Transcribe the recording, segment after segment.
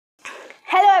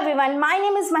everyone, my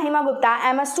name is Mahima Gupta. I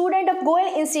am a student of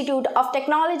Goel Institute of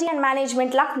Technology and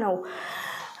Management, Lucknow,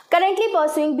 currently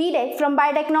pursuing Biotech from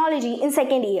Biotechnology in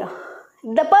second year.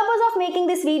 The purpose of making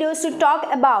this video is to talk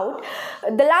about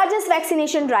the largest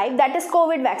vaccination drive, that is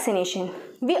COVID vaccination.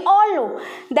 We all know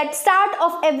that start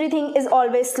of everything is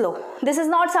always slow. This is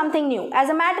not something new. As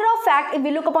a matter of fact, if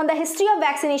we look upon the history of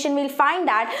vaccination, we'll find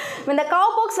that when the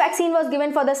cowpox vaccine was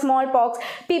given for the smallpox,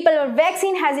 people were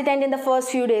vaccine hesitant in the first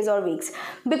few days or weeks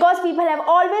because people have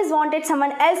always wanted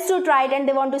someone else to try it and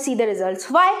they want to see the results.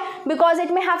 Why? Because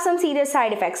it may have some serious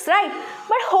side effects, right?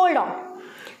 But hold on.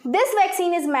 This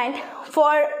vaccine is meant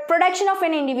for protection of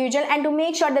an individual and to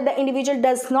make sure that the individual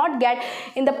does not get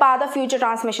in the path of future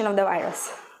transmission of the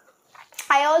virus.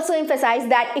 I also emphasize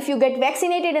that if you get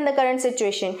vaccinated in the current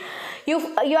situation, you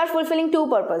are fulfilling two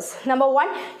purposes. Number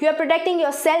one, you are protecting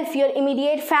yourself, your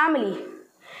immediate family,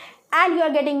 and you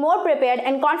are getting more prepared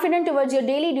and confident towards your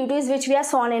daily duties which we are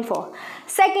sworn in for.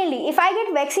 Secondly, if I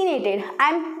get vaccinated,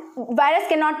 virus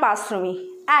cannot pass through me.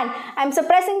 And I'm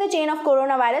suppressing the chain of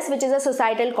coronavirus, which is a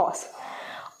societal cause.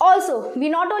 Also, we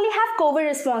not only have COVID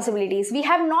responsibilities, we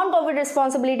have non-COVID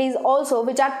responsibilities also,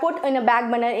 which are put in a back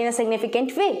burner in a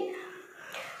significant way.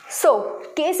 So,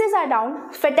 cases are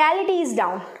down, fatality is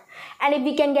down, and if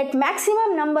we can get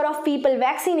maximum number of people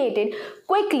vaccinated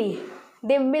quickly,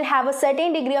 they will have a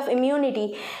certain degree of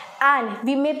immunity and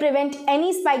we may prevent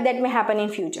any spike that may happen in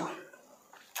future.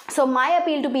 So my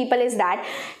appeal to people is that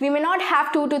we may not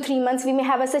have 2 to 3 months, we may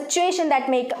have a situation that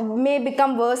may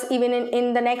become worse even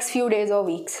in the next few days or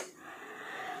weeks.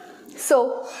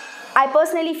 So I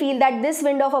personally feel that this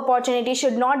window of opportunity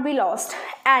should not be lost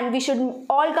and we should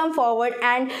all come forward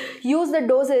and use the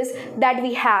doses that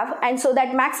we have, and so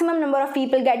that maximum number of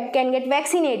people can get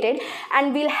vaccinated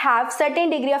and we'll have certain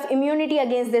degree of immunity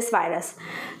against this virus.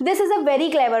 This is a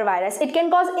very clever virus. It can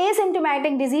cause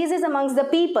asymptomatic diseases amongst the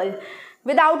people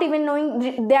without even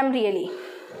knowing them really.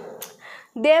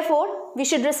 Therefore, we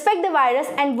should respect the virus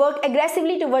and work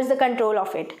aggressively towards the control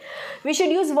of it. We should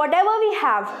use whatever we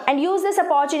have and use this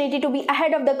opportunity to be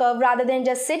ahead of the curve rather than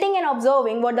just sitting and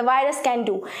observing what the virus can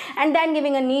do and then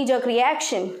giving a knee-jerk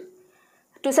reaction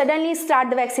to suddenly start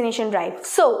the vaccination drive.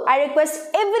 So, I request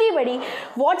everybody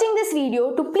watching this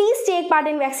video to please take part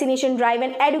in vaccination drive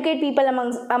and educate people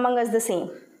among us the same.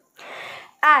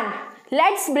 And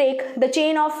let's break the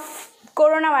chain of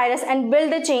coronavirus and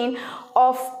build the chain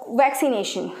of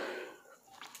vaccination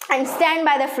and stand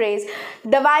by the phrase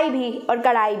dawai bhi aur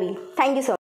kadai bhi. Thank you so much.